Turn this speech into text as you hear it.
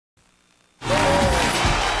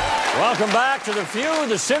Welcome back to the Feud.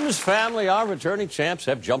 The Sims family, our returning champs,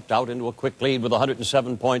 have jumped out into a quick lead with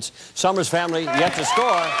 107 points. Summers family yet to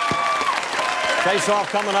score. Face-off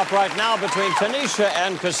coming up right now between Tanisha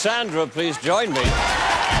and Cassandra. Please join me.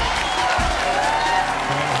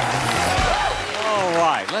 All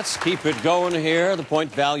right, let's keep it going here. The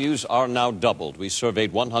point values are now doubled. We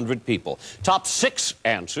surveyed 100 people. Top 6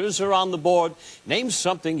 answers are on the board. Name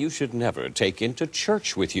something you should never take into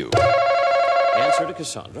church with you. Answer to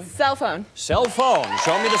Cassandra. Cell phone. Cell phone.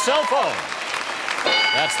 Show me the cell phone.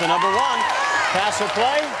 That's the number 1. Pass or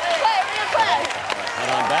play? Play, we're gonna play. Head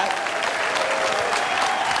on back.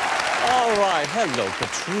 All right. Hello,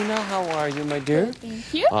 Katrina. How are you, my dear?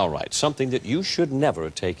 Thank you. All right. Something that you should never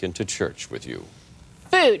take into church with you.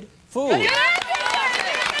 Food. Food.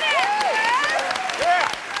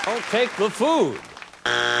 Don't take the food.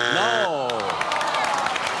 No.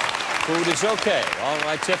 Food is okay. All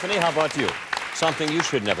right, Tiffany, how about you? Something you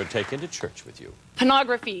should never take into church with you.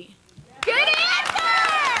 Pornography. Good answer!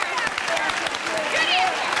 Good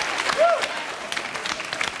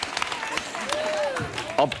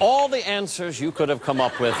answer! Of all the answers you could have come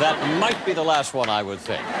up with, that might be the last one I would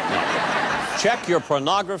think. No. Check your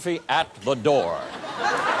pornography at the door.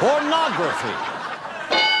 Pornography.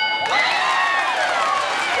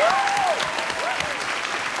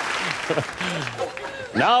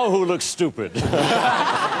 Now who looks stupid?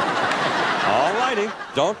 All righty.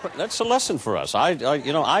 That's a lesson for us. I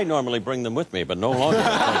normally bring them with me, but no longer.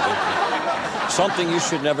 Something you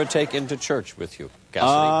should never take into church with you.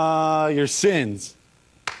 Cassidy? Your sins.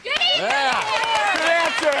 Good answer! Yeah. Good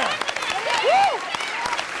answer.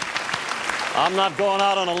 I'm not going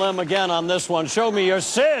out on a limb again on this one. Show me your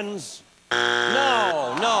sins. No,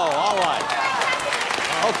 all right.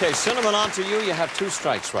 Okay, Cinnamon, on to you. You have 2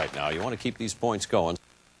 strikes right now. You want to keep these points going.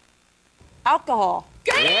 Alcohol.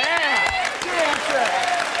 Good answer.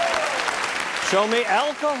 Show me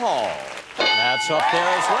alcohol. That's up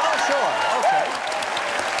there as well, sure. Okay.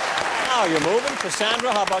 Now you're moving.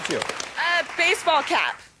 Cassandra, how about you? Baseball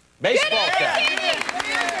cap. Baseball cap.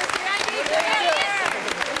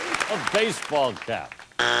 A baseball cap.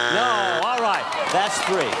 No, all right. That's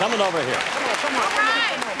 3. Coming over here. Come on.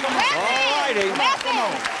 All righty.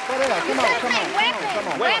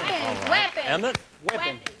 Weapon. Emmett?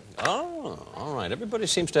 Weapon. Oh, all right. Everybody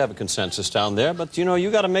seems to have a consensus down there, but,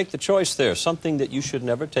 you got to make the choice there. Something that you should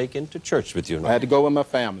never take into church with you. I had to go with my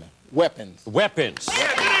family. Weapons. Weapons.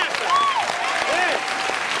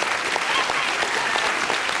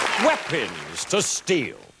 Weapons to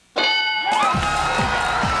steal.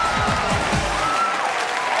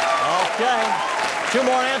 Okay. 2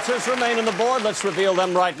 more answers remain on the board. Let's reveal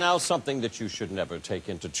them right now. Something that you should never take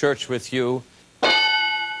into church with you.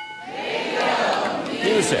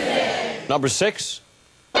 Music. Number 6.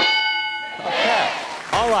 Okay.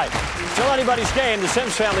 All right. Still anybody's game. The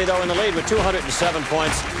Sims family, though, in the lead with 207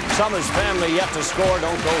 points. Summers family yet to score.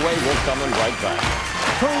 Don't go away. We're coming right back.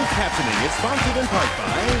 Closed captioning is sponsored in part by...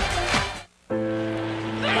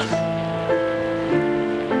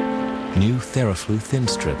 New Theraflu Thin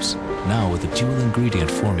Strips. Now with a dual ingredient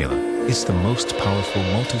formula. It's the most powerful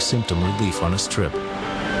multi-symptom relief on a strip.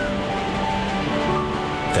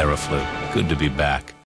 Theraflu. Good to be back.